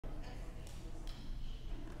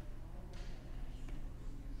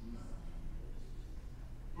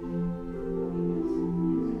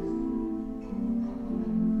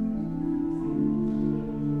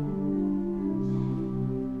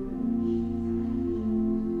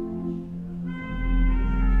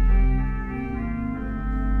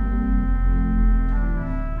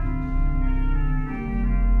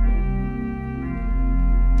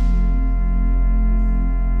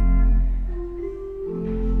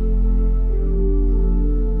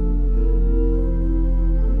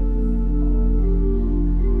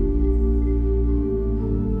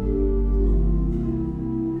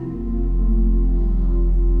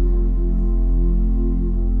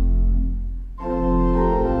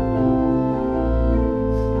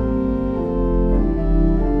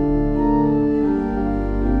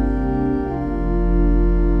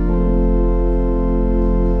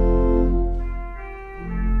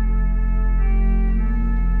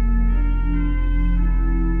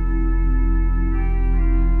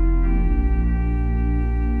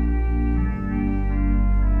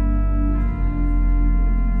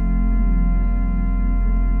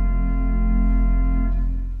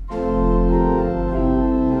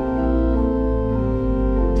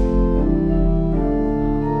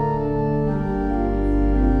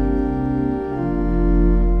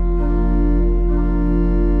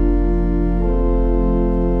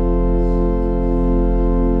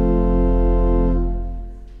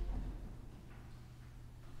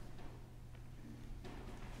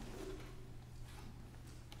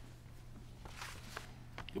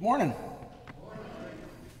Good morning.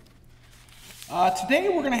 Today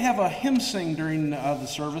we're going to have a hymn sing during the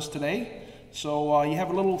service today. So you have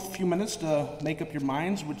a little few minutes to make up your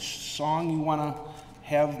minds which song you want to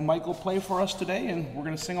have Michael play for us today, and we're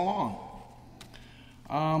going to sing along.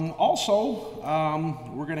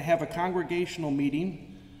 We're going to have a congregational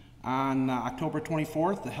meeting on October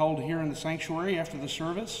 24th held here in the sanctuary after the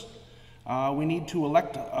service. We need to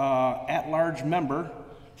elect an at-large member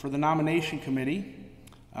for the nomination committee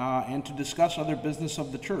and to discuss other business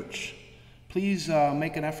of the church. Please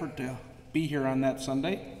make an effort to be here on that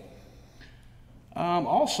Sunday.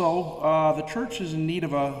 The church is in need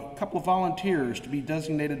of a couple of volunteers to be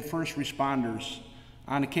designated first responders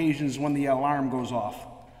on occasions when the alarm goes off.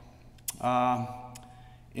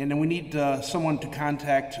 And then we need someone to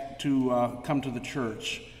contact to come to the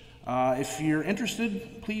church. If you're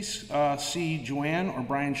interested, please see Joanne or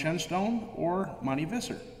Brian Shenstone or Monty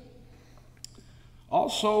Visser.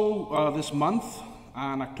 Also, this month,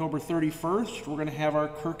 on October 31st, we're going to have our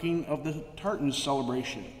Kirking of the Tartans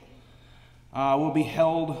celebration. Will be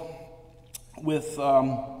held with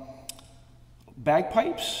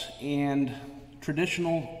bagpipes and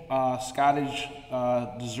traditional Scottish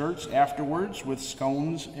desserts afterwards with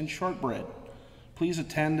scones and shortbread. Please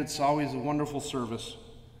attend. It's always a wonderful service.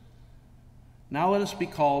 Now let us be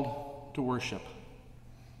called to worship.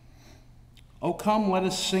 O come, let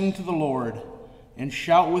us sing to the Lord and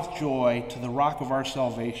shout with joy to the rock of our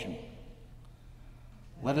salvation.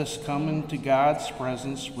 Let us come into God's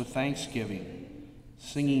presence with thanksgiving,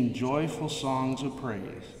 singing joyful songs of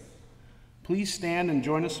praise. Please stand and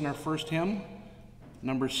join us in our first hymn,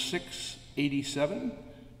 number 687,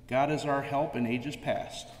 God is our help in ages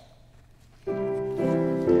past.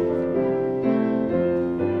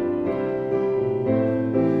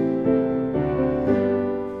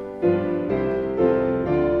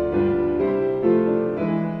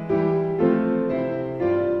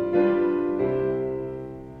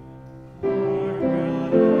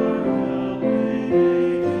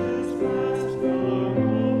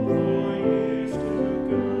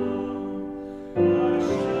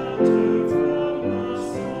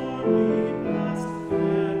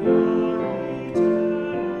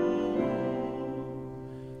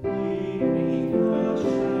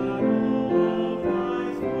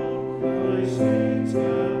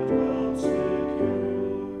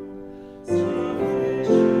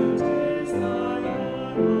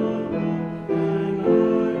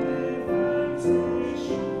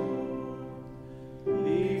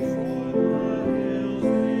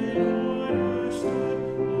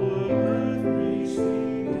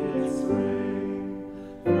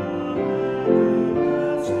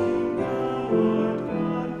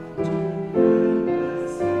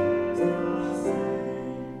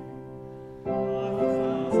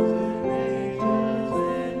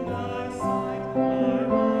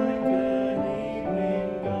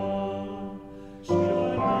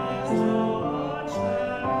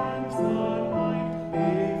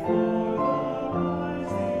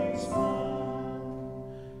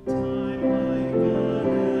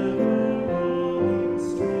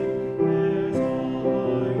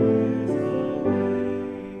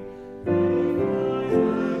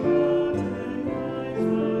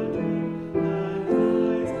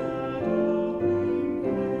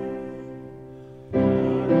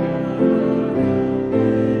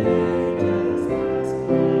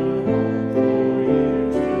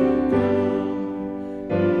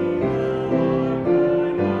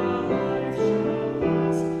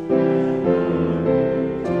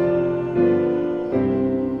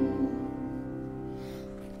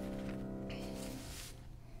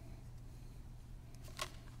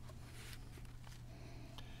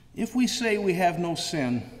 If we say we have no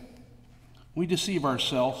sin, we deceive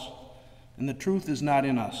ourselves, and the truth is not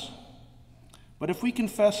in us. But if we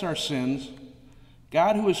confess our sins,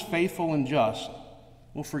 God, who is faithful and just,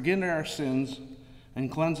 will forgive our sins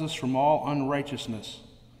and cleanse us from all unrighteousness.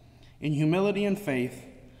 In humility and faith,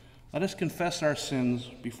 let us confess our sins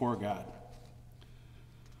before God.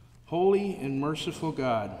 Holy and merciful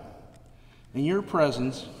God, in your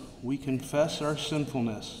presence we confess our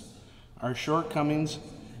sinfulness, our shortcomings,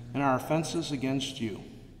 and our offenses against you.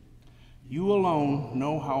 You alone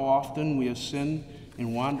know how often we have sinned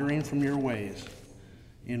in wandering from your ways,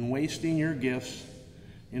 in wasting your gifts,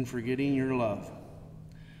 in forgetting your love.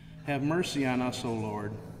 Have mercy on us, O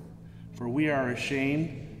Lord, for we are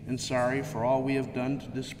ashamed and sorry for all we have done to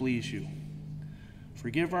displease you.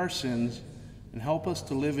 Forgive our sins and help us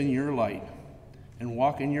to live in your light and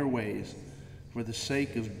walk in your ways for the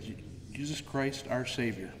sake of Jesus Christ, our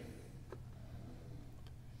Savior.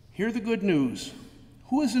 Hear the good news.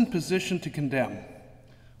 Who is in position to condemn?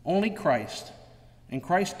 Only Christ, and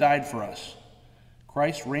Christ died for us.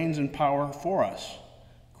 Christ reigns in power for us.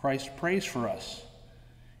 Christ prays for us.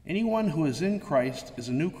 Anyone who is in Christ is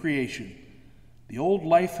a new creation. The old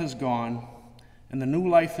life has gone, and the new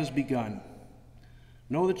life has begun.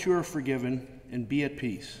 Know that you are forgiven, and be at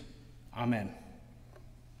peace. Amen.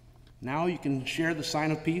 Now you can share the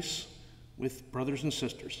sign of peace with brothers and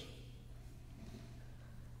sisters.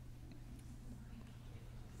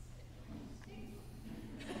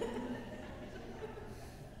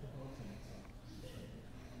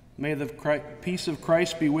 May the peace of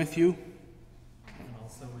Christ be with you. And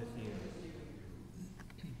also with you.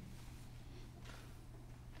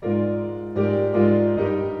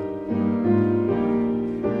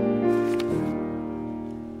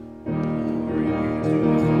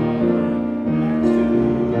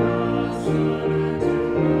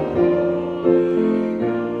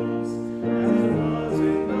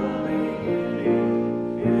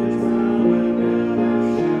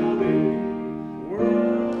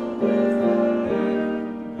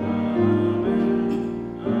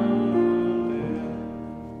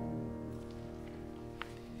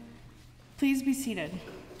 Please be seated.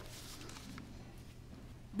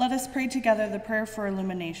 Let us pray together the prayer for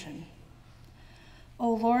illumination.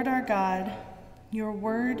 O Lord our God, your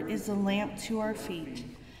word is a lamp to our feet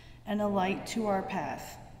and a light to our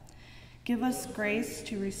path. Give us grace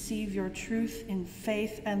to receive your truth in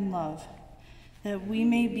faith and love, that we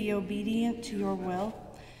may be obedient to your will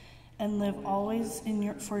and live always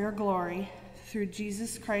for your glory, through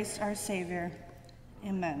Jesus Christ our Savior.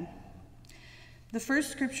 Amen. The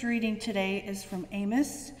first scripture reading today is from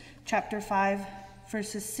Amos chapter 5,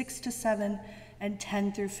 verses 6 to 7 and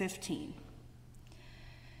 10 through 15.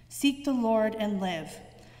 Seek the Lord and live,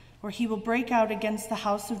 or he will break out against the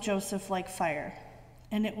house of Joseph like fire,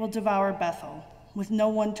 and it will devour Bethel, with no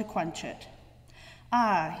one to quench it.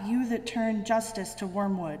 Ah, you that turn justice to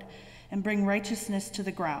wormwood and bring righteousness to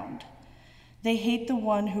the ground. They hate the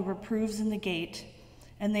one who reproves in the gate,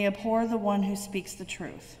 and they abhor the one who speaks the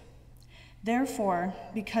truth. Therefore,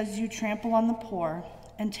 because you trample on the poor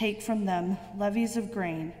and take from them levies of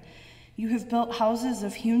grain, you have built houses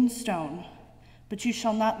of hewn stone, but you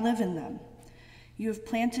shall not live in them. You have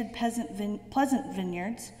planted pleasant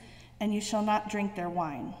vineyards, and you shall not drink their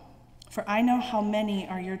wine. For I know how many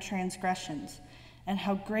are your transgressions, and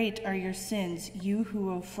how great are your sins, you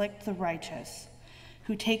who afflict the righteous,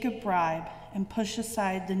 who take a bribe and push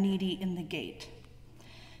aside the needy in the gate.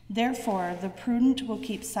 Therefore, the prudent will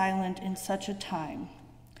keep silent in such a time,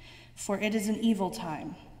 for it is an evil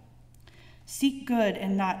time. Seek good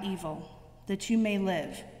and not evil, that you may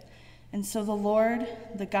live. And so the Lord,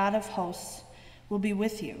 the God of hosts, will be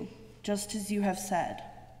with you, just as you have said.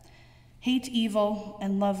 Hate evil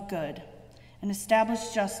and love good, and establish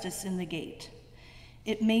justice in the gate.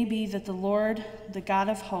 It may be that the Lord, the God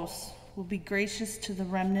of hosts, will be gracious to the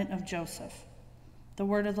remnant of Joseph. The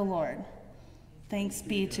word of the Lord. Thanks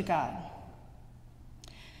be to God.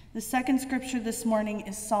 The second scripture this morning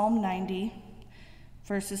is Psalm 90,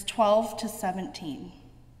 verses 12 to 17.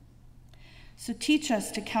 So teach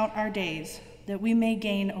us to count our days, that we may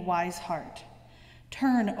gain a wise heart.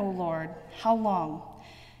 Turn, O Lord, how long?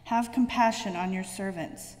 Have compassion on your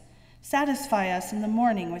servants. Satisfy us in the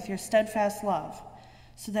morning with your steadfast love,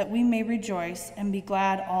 so that we may rejoice and be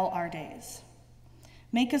glad all our days.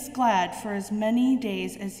 Make us glad for as many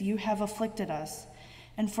days as you have afflicted us,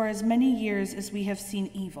 and for as many years as we have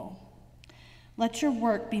seen evil. Let your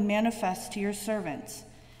work be manifest to your servants,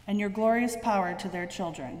 and your glorious power to their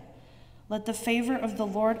children. Let the favor of the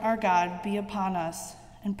Lord our God be upon us,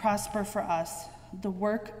 and prosper for us the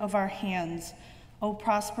work of our hands. O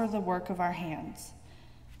prosper the work of our hands.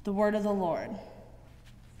 The word of the Lord.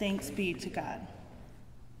 Thanks be to God.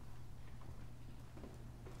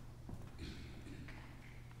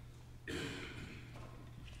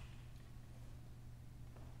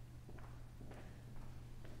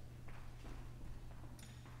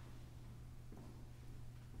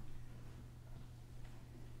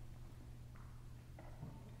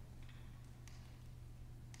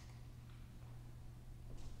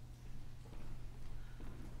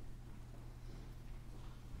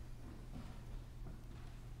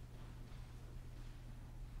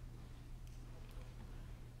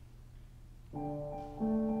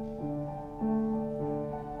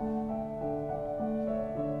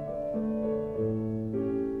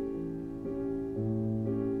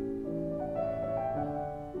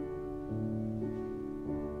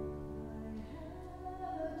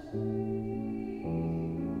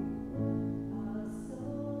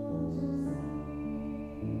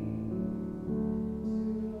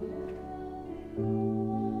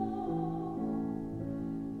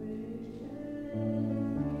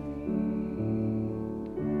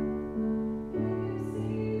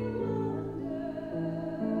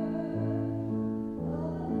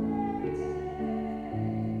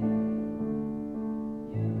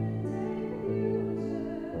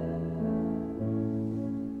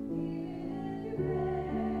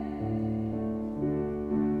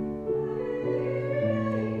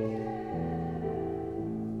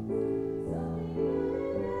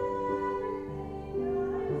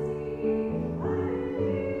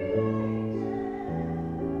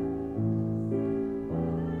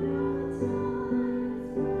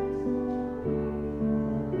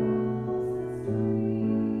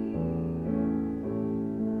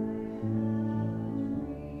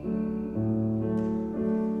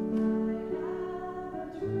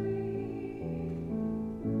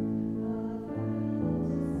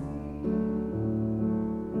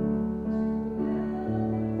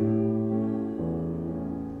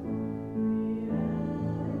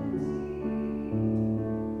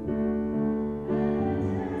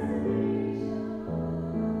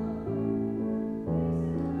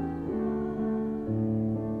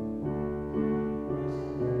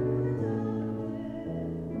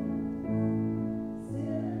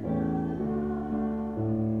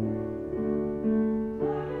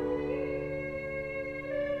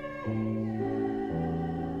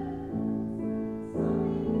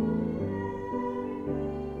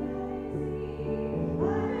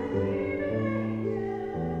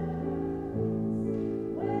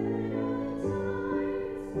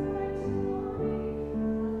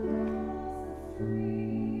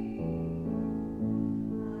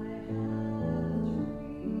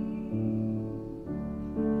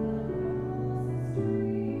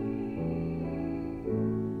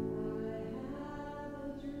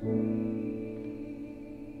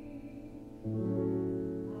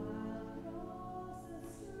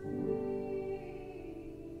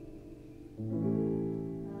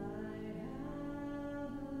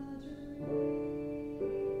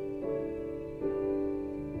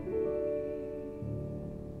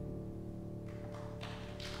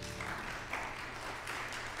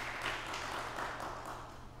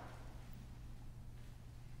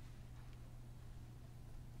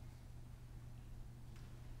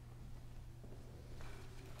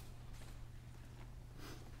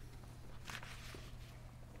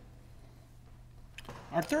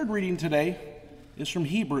 Our third reading today is from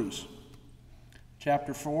Hebrews,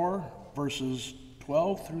 chapter 4, verses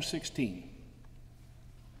 12 through 16.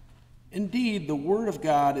 Indeed, the Word of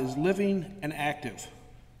God is living and active,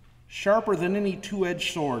 sharper than any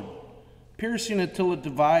two-edged sword, piercing until it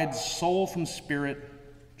divides soul from spirit,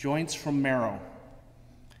 joints from marrow.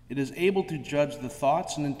 It is able to judge the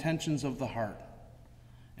thoughts and intentions of the heart.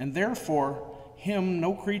 And therefore, him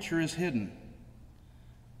no creature is hidden,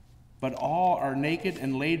 but all are naked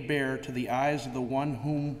and laid bare to the eyes of the one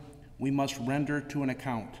whom we must render to an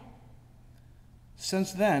account.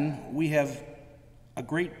 Since then, we have a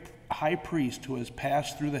great high priest who has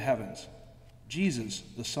passed through the heavens, Jesus,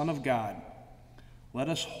 the Son of God. Let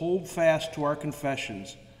us hold fast to our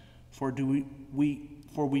confessions, for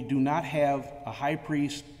we do not have a high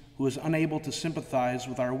priest who is unable to sympathize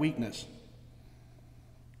with our weakness,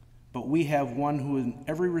 but we have one who in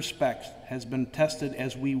every respect has been tested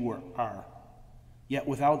as we are, yet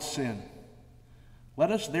without sin. Let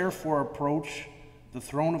us therefore approach the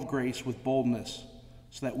throne of grace with boldness,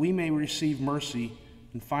 so that we may receive mercy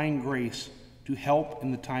and find grace to help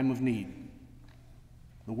in the time of need.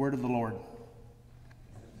 The word of the Lord.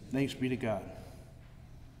 Thanks be to God.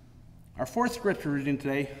 Our fourth scripture reading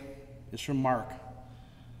today is from Mark,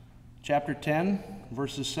 chapter 10,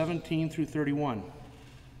 verses 17 through 31.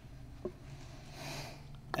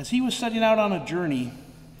 As he was setting out on a journey,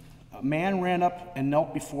 a man ran up and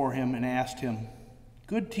knelt before him and asked him,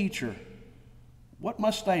 "Good teacher, what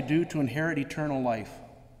must I do to inherit eternal life?"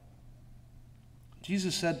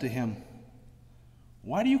 Jesus said to him,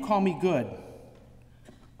 "Why do you call me good?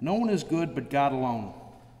 No one is good but God alone.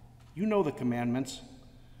 You know the commandments.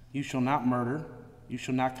 You shall not murder. You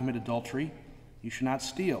shall not commit adultery. You shall not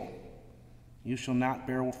steal. You shall not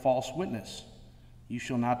bear false witness. You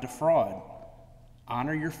shall not defraud.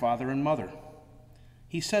 Honor your father and mother."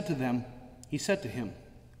 He said to him,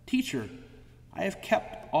 "Teacher, I have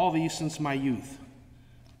kept all these since my youth."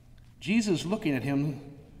 Jesus, looking at him,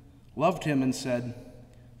 loved him and said,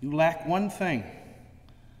 "You lack one thing.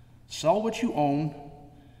 Sell what you own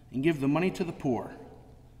and give the money to the poor."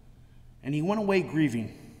 And he went away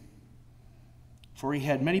grieving, for he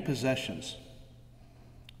had many possessions.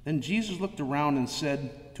 Then Jesus looked around and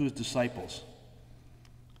said to his disciples,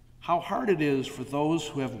 "How hard it is for those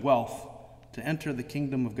who have wealth to enter the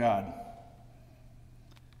kingdom of God."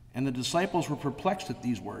 And the disciples were perplexed at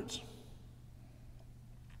these words.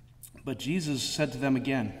 But Jesus said to them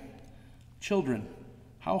again, "Children,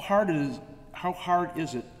 how hard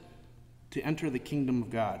is it to enter the kingdom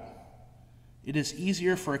of God? It is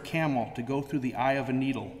easier for a camel to go through the eye of a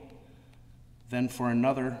needle than for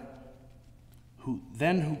another who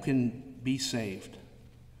can be saved."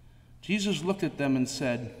 Jesus looked at them and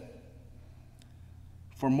said,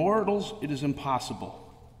 "For mortals it is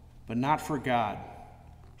impossible, but not for God.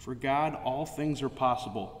 For God all things are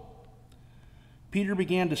possible." Peter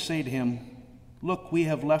began to say to him, "Look, we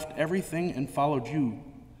have left everything and followed you."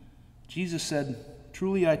 Jesus said,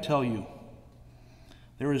 "Truly I tell you,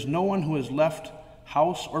 there is no one who has left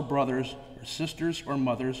house or brothers or sisters or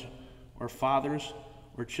mothers or fathers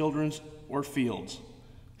or children or fields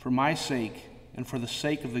for my sake and for the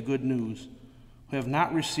sake of the good news, who have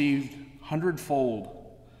not received hundredfold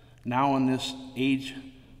now in this age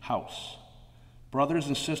house, brothers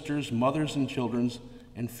and sisters, mothers and children,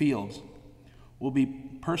 and fields, will be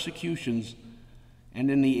persecutions,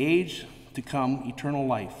 and in the age to come eternal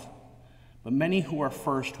life. But many who are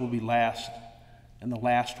first will be last, and the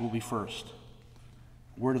last will be first."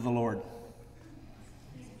 Word of the Lord.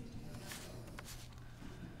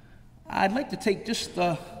 I'd like to take just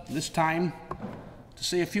this time to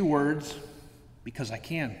say a few words, because I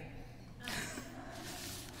can.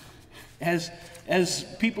 As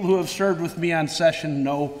people who have served with me on session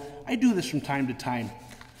know, I do this from time to time.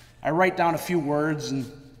 I write down a few words and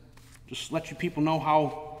just let you people know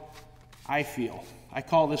how I feel. I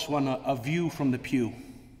call this one a view from the pew.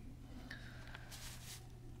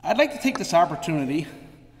 I'd like to take this opportunity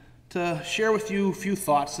to share with you a few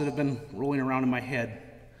thoughts that have been rolling around in my head.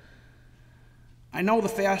 I know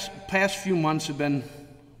the past few months have been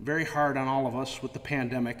very hard on all of us with the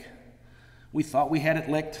pandemic. We thought we had it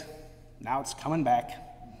licked. Now it's coming back.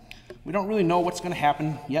 We don't really know what's going to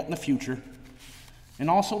happen yet in the future.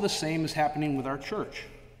 And also the same is happening with our church.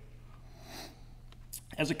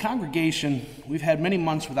 As a congregation, we've had many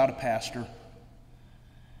months without a pastor.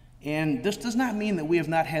 And this does not mean that we have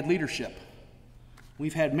not had leadership.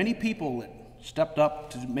 We've had many people that stepped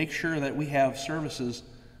up to make sure that we have services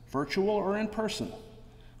virtual or in person,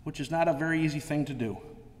 which is not a very easy thing to do.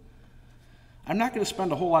 I'm not going to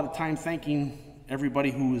spend a whole lot of time thanking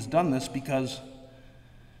everybody who has done this, because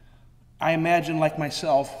I imagine, like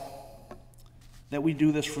myself, that we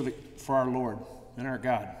do this for our Lord and our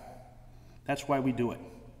God. That's why we do it.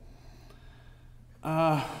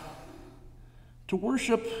 To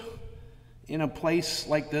worship in a place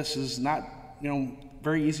like this is not,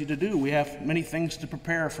 very easy to do. We have many things to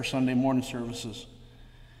prepare for Sunday morning services.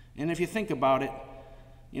 And if you think about it,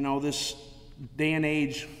 this day and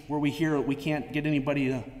age where we hear we can't get anybody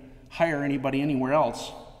to hire anybody anywhere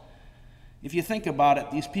else. If you think about it,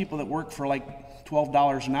 these people that work for like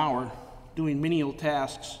 $12 an hour doing menial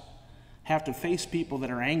tasks have to face people that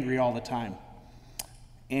are angry all the time.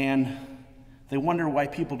 And they wonder why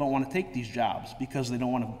people don't want to take these jobs, because they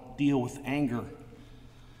don't want to deal with anger.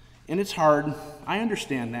 And it's hard. I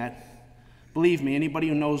understand that. Believe me, anybody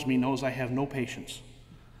who knows me knows I have no patience.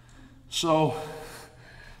 So,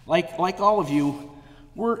 like all of you,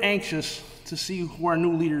 we're anxious to see who our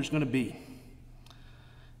new leader is going to be.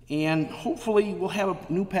 And hopefully we'll have a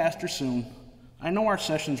new pastor soon. I know our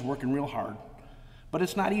session's working real hard, but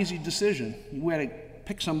it's not an easy decision. We had to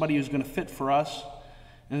pick somebody who's going to fit for us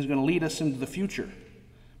and is going to lead us into the future,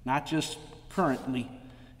 not just currently.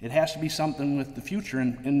 It has to be something with the future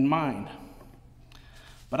in mind.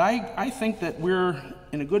 But I think that we're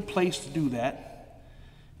in a good place to do that.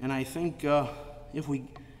 And I think if we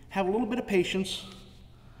have a little bit of patience,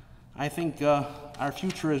 I think our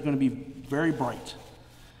future is going to be very bright.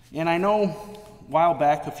 And I know a while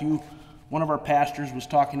back one of our pastors was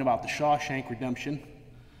talking about the Shawshank Redemption,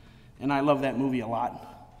 and I love that movie a lot.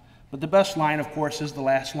 But the best line, of course, is the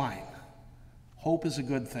last line. Hope is a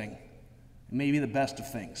good thing. It may be the best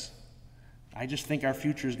of things. I just think our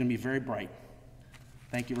future is going to be very bright.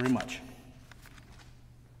 Thank you very much.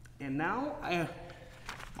 And now, I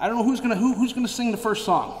don't know who's going to sing the first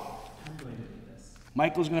song. I'm going to do this.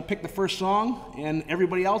 Michael's going to pick the first song, and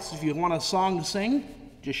everybody else, if you want a song to sing,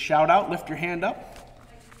 just shout out, lift your hand up.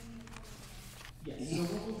 Yes, so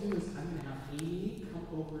what we'll do is I'm going to have Amie come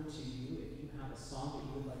over to you if you have a song that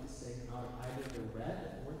you would like to sing out of either the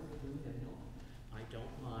red or the blue hymnal. I don't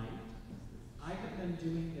mind. I have been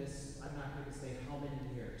doing this, I'm not going to say how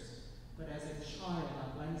many years, but as a child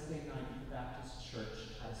on Wednesday night, the Baptist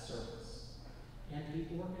Church had a service. And the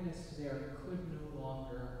organist there could no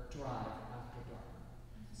longer drive after dark.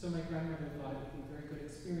 So my grandmother thought it would be a very good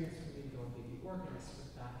experience for me to go and be the organist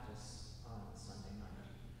with Baptists on Sunday night.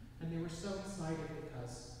 And they were so excited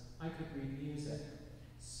because I could read music.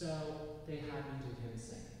 So they had me do hymn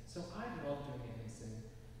sing. So I love doing a hymn sing,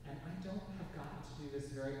 and I don't have gotten to do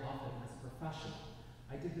this very often as a professional.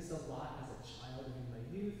 I did this a lot as a child and in my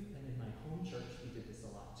youth, and in my home church we did this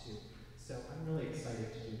a lot too. So I'm really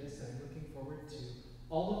excited to do this, and I'm looking forward to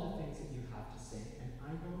all of the things that you have to sing. And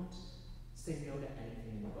I won't say no to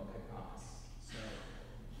anything in the book, I promise.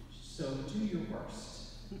 So do your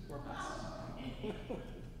worst or best.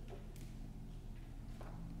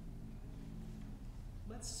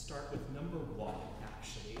 Let's start with number one,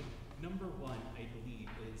 actually. Number one, I believe,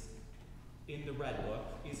 is in the red book,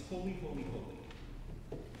 is Holy, Holy, Holy.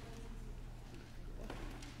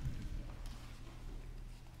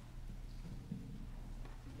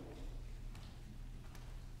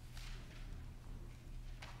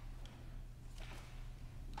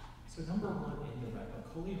 So number one in the red book,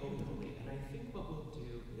 Holy, Holy, Holy. And I think what we'll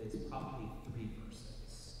do is probably 3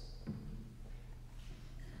 verses.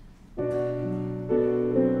 Holy, holy, holy.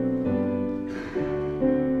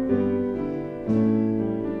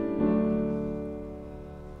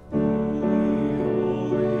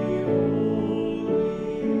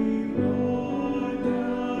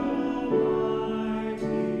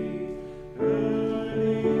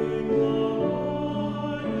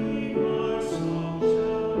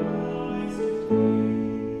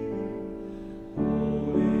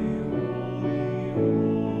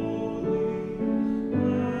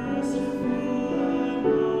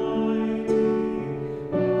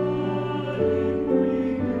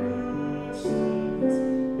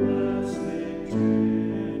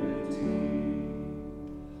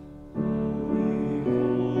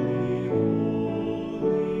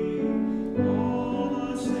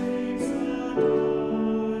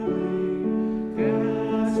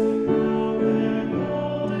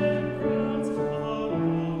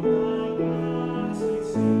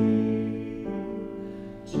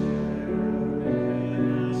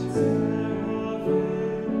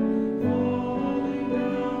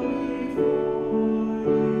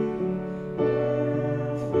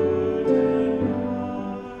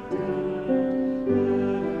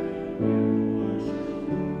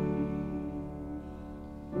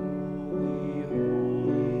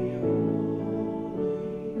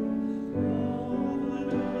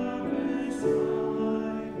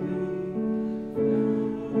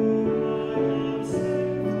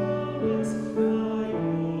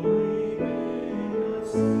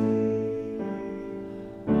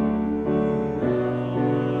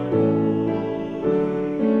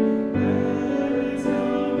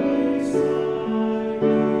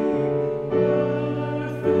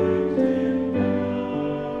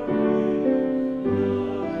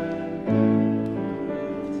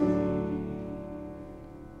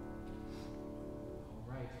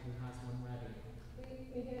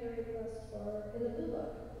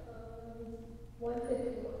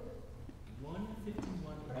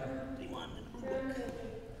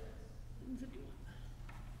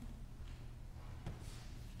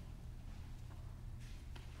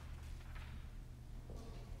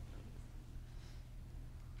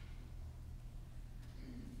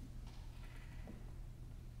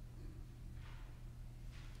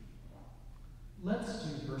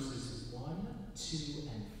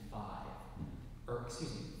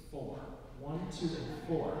 2, and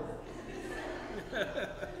 4.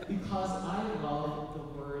 Because I love the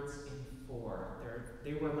words in 4.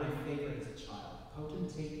 They were my favorite as a child.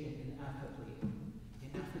 Potentate and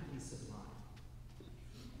ineffably sublime.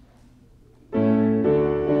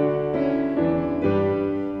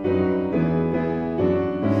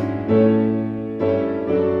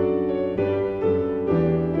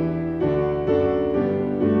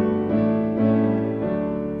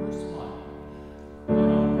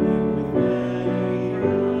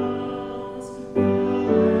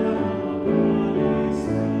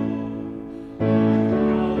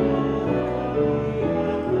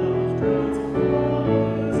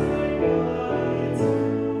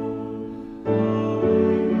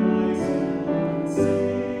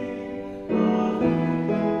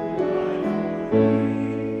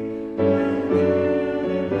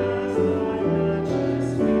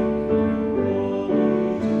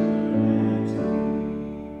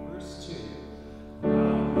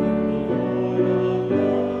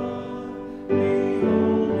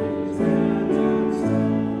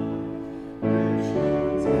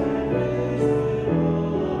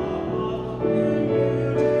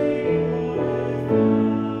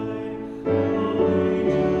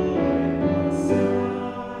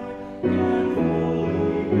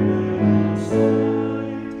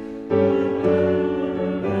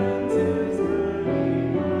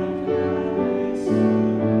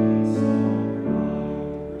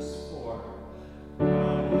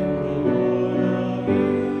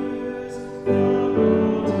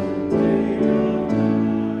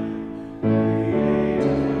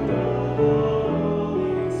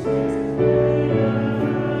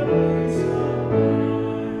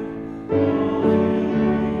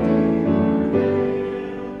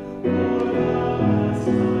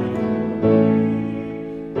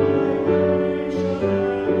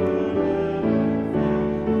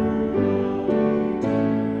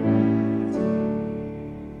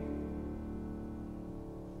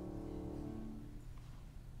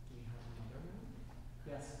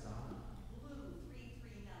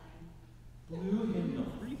 Blue hymnal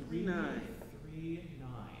 339.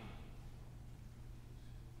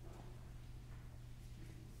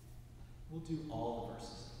 We'll do all the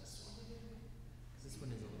verses of this one, because this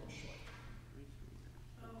one is a little short.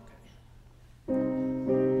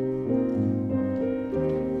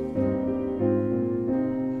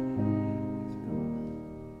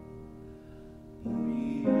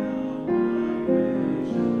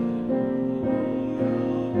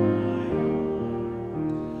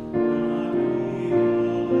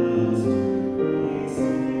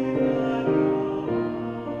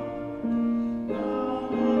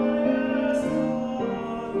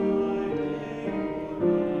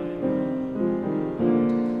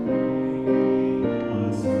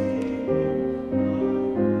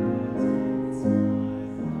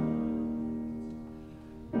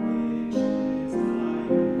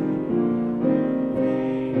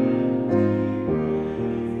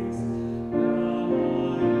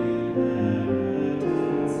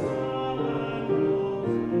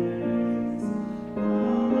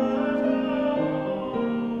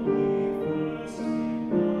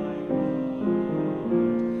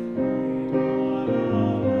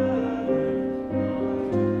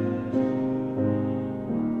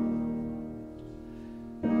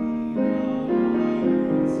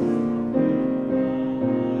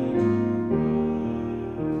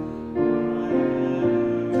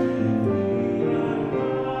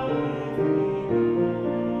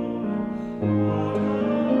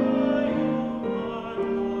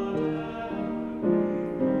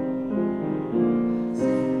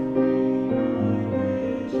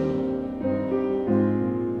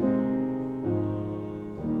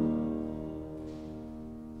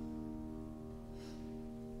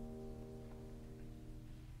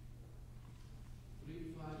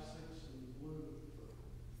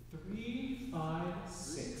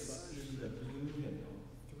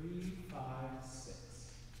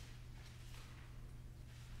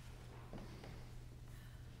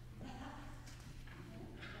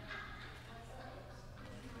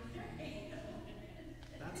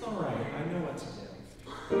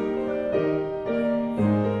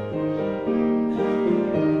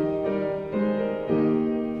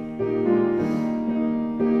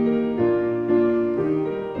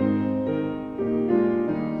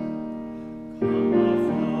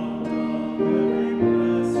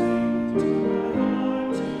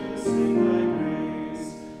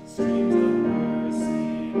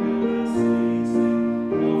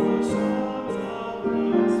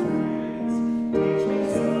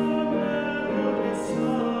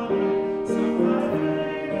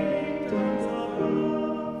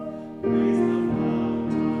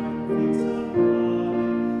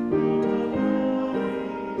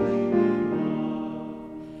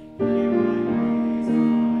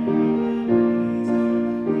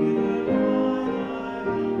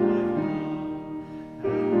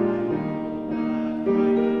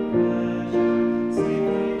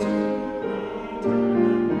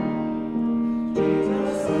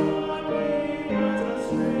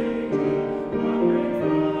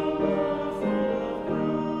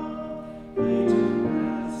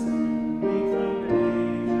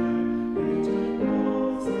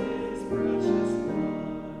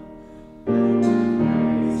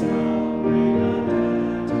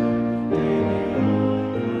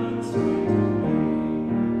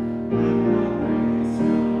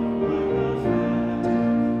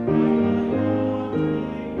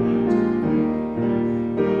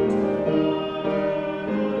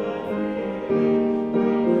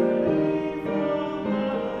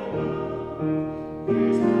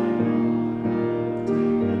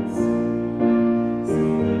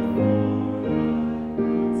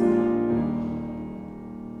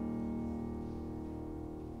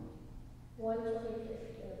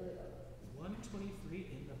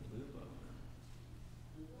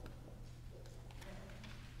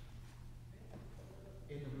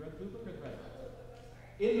 In the red blue book or the red book?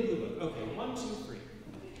 In the blue book. Okay, 1, 2, 3.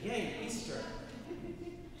 Yay, Easter.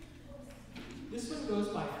 This one goes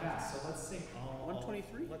by fast, so let's sing all.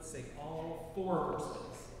 123? Let's sing all 4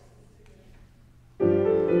 verses.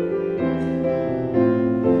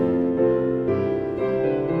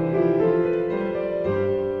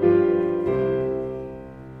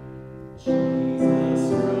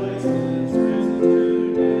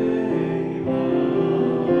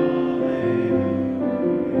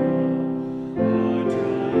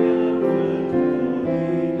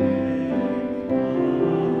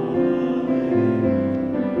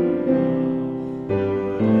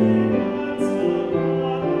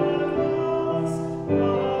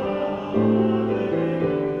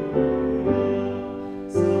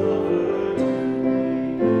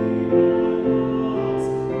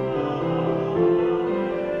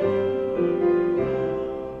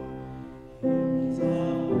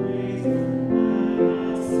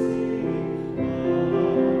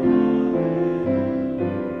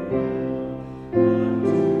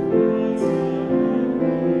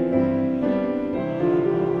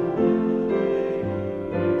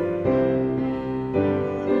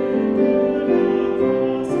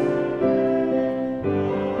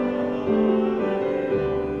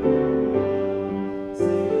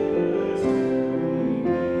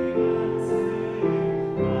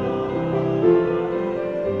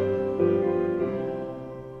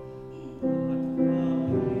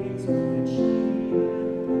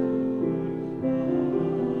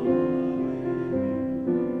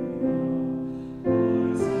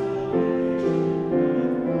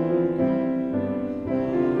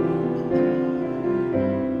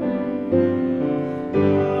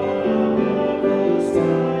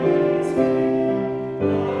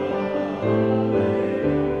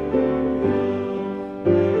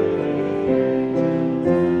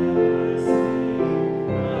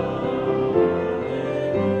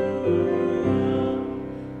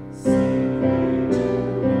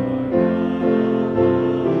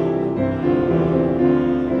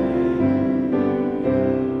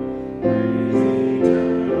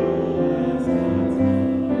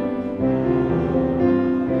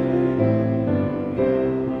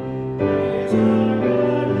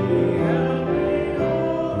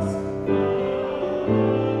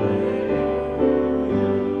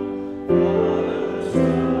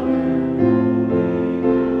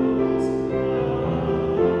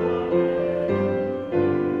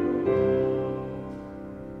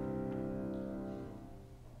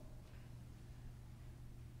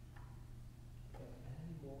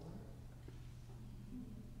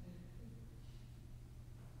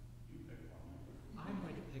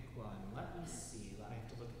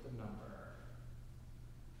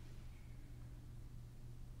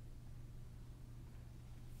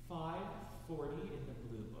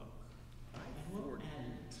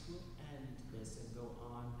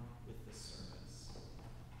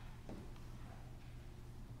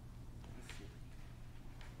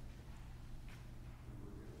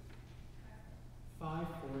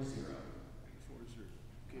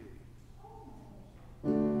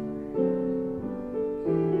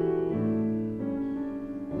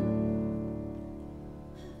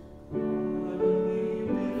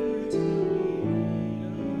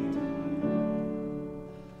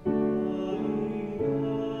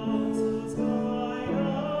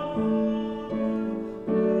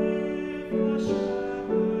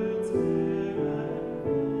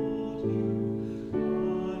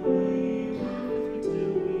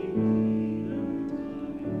 Till we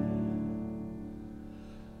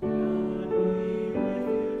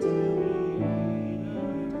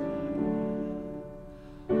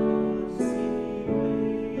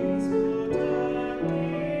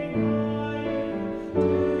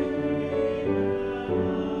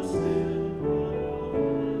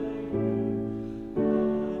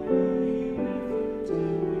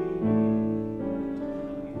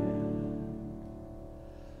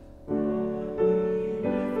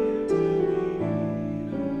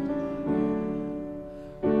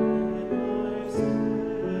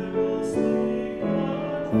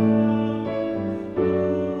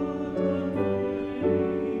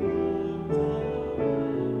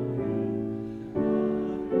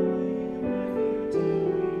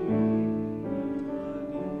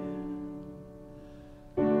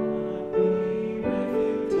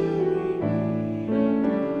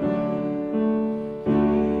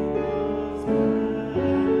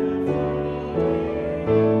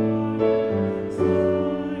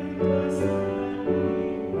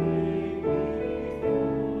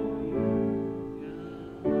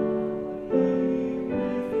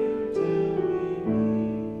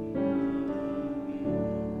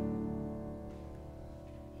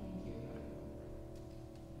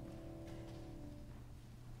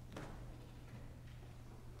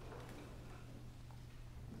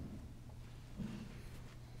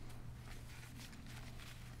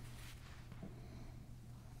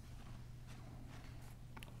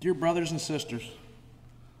Dear brothers and sisters,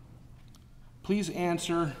 please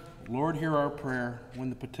answer, Lord, hear our prayer when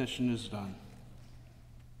the petition is done.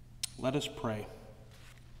 Let us pray.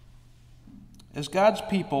 As God's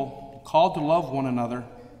people, called to love one another,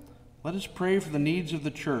 let us pray for the needs of the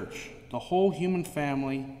church, the whole human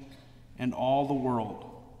family, and all the world.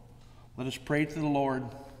 Let us pray to the Lord.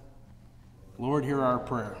 Lord, hear our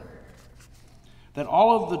prayer. That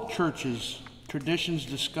all of the church's traditions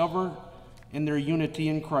discover in their unity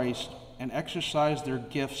in Christ and exercise their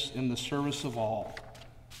gifts in the service of all.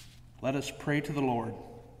 Let us pray to the Lord.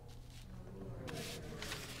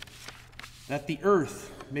 That the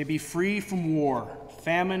earth may be free from war,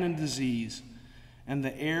 famine, and disease, and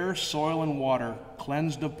the air, soil, and water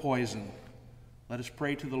cleansed of poison. Let us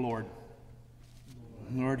pray to the Lord.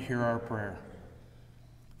 Lord, hear our prayer.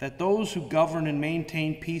 That those who govern and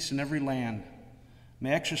maintain peace in every land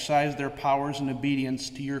may exercise their powers in obedience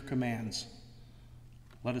to your commands.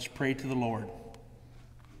 Let us pray to the Lord.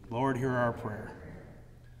 Lord, hear our prayer.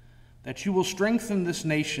 That you will strengthen this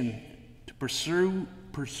nation to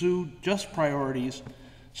pursue just priorities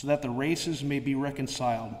so that the races may be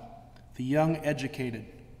reconciled, the young educated,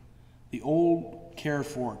 the old cared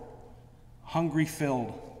for, hungry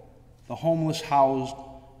filled, the homeless housed,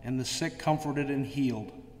 and the sick comforted and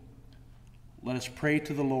healed. Let us pray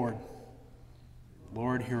to the Lord.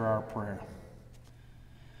 Lord, hear our prayer.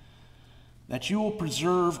 That you will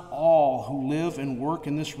preserve all who live and work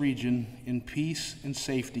in this region in peace and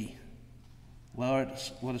safety. Let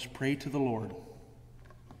us pray to the Lord.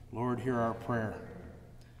 Lord, hear our prayer.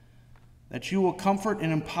 That you will comfort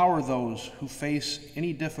and empower those who face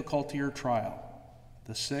any difficulty or trial,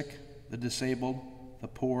 the sick, the disabled, the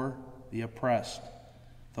poor, the oppressed,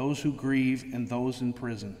 those who grieve, and those in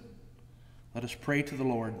prison. Let us pray to the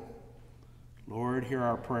Lord. Lord, hear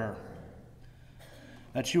our prayer.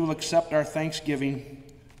 That you will accept our thanksgiving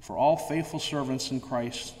for all faithful servants in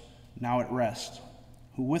Christ now at rest,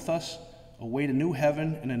 who with us await a new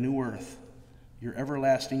heaven and a new earth, your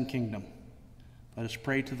everlasting kingdom. Let us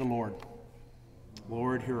pray to the Lord.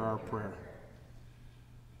 Lord, hear our prayer.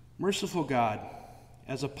 Merciful God,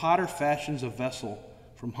 as a potter fashions a vessel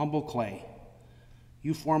from humble clay,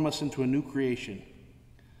 you form us into a new creation.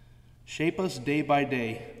 Shape us day by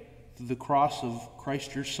day through the cross of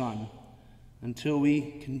Christ your Son, until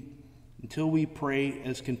we pray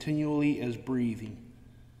as continually as breathing,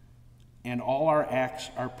 and all our acts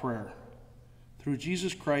are prayer. Through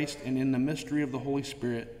Jesus Christ and in the mystery of the Holy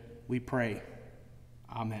Spirit, we pray.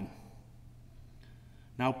 Amen.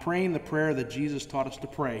 Now praying the prayer that Jesus taught us to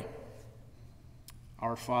pray.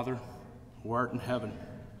 Our Father, who art in heaven,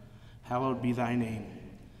 hallowed be thy name.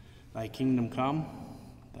 Thy kingdom come,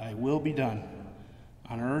 thy will be done,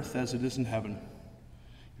 on earth as it is in heaven.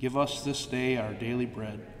 Give us this day our daily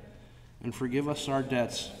bread, and forgive us our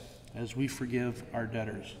debts as we forgive our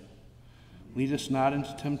debtors. Lead us not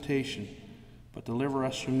into temptation, but deliver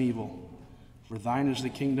us from evil. For thine is the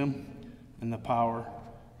kingdom, and the power,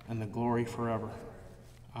 and the glory forever.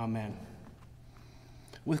 Amen.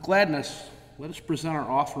 With gladness, let us present our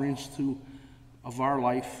offerings of our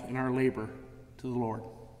life and our labor to the Lord.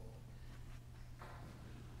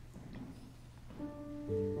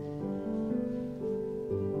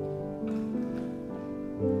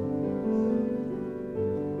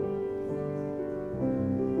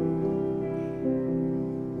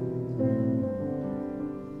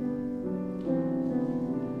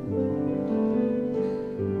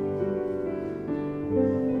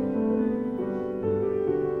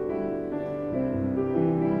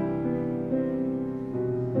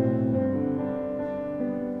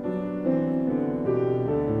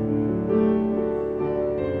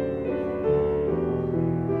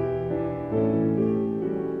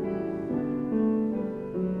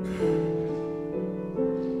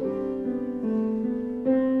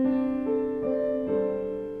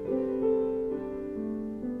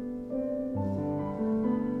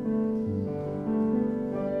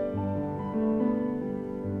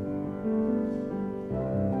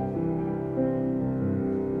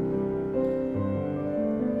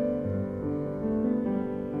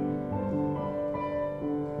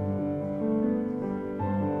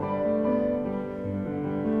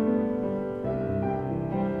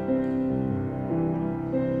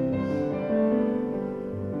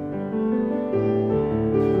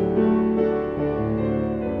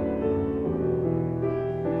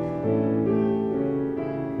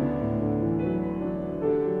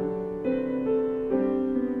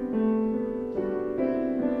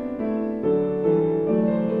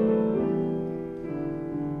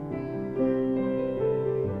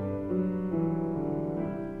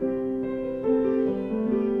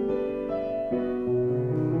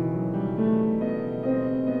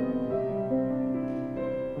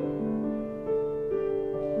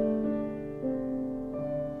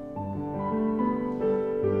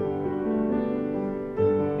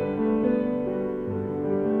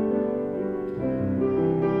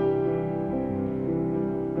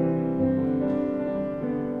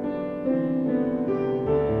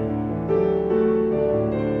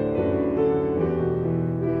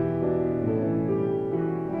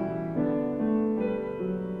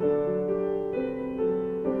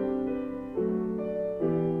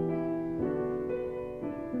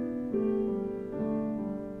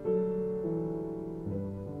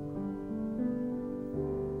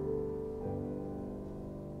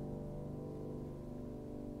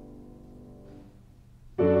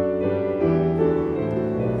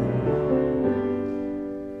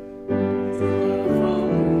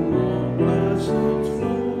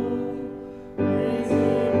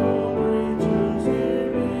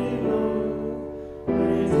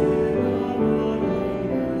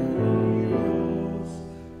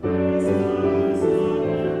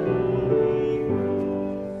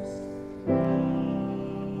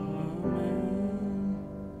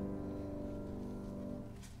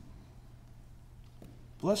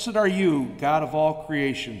 Blessed are you, God of all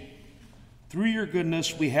creation. Through your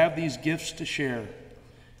goodness we have these gifts to share.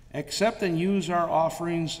 Accept and use our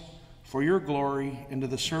offerings for your glory and to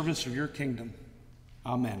the service of your kingdom.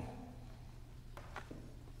 Amen.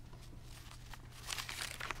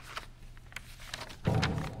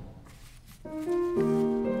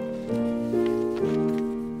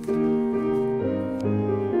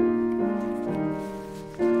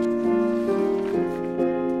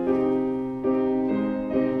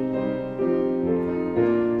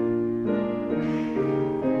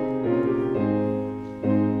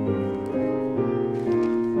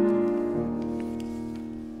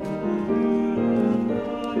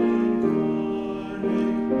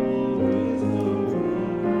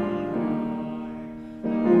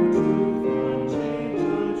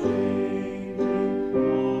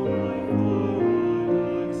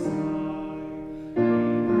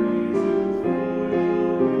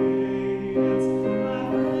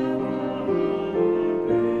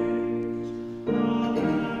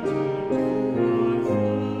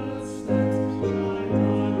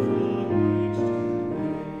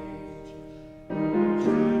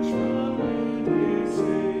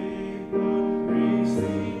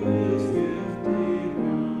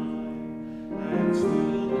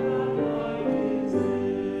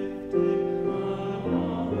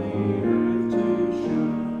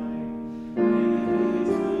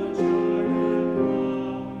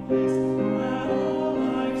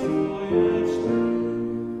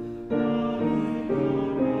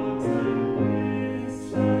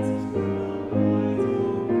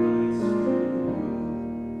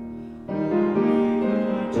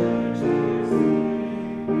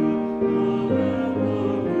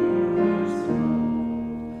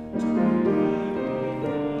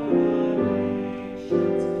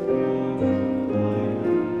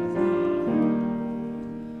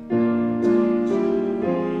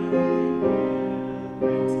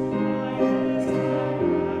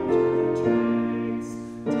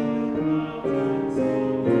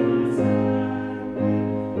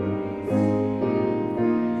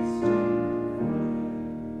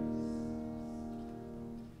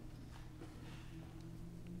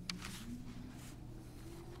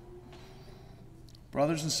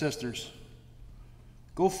 Brothers and sisters,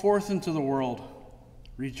 go forth into the world,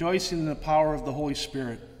 rejoicing in the power of the Holy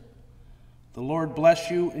Spirit. The Lord bless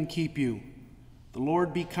you and keep you. The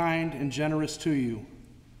Lord be kind and generous to you.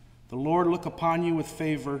 The Lord look upon you with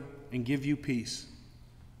favor and give you peace.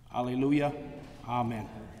 Alleluia. Amen.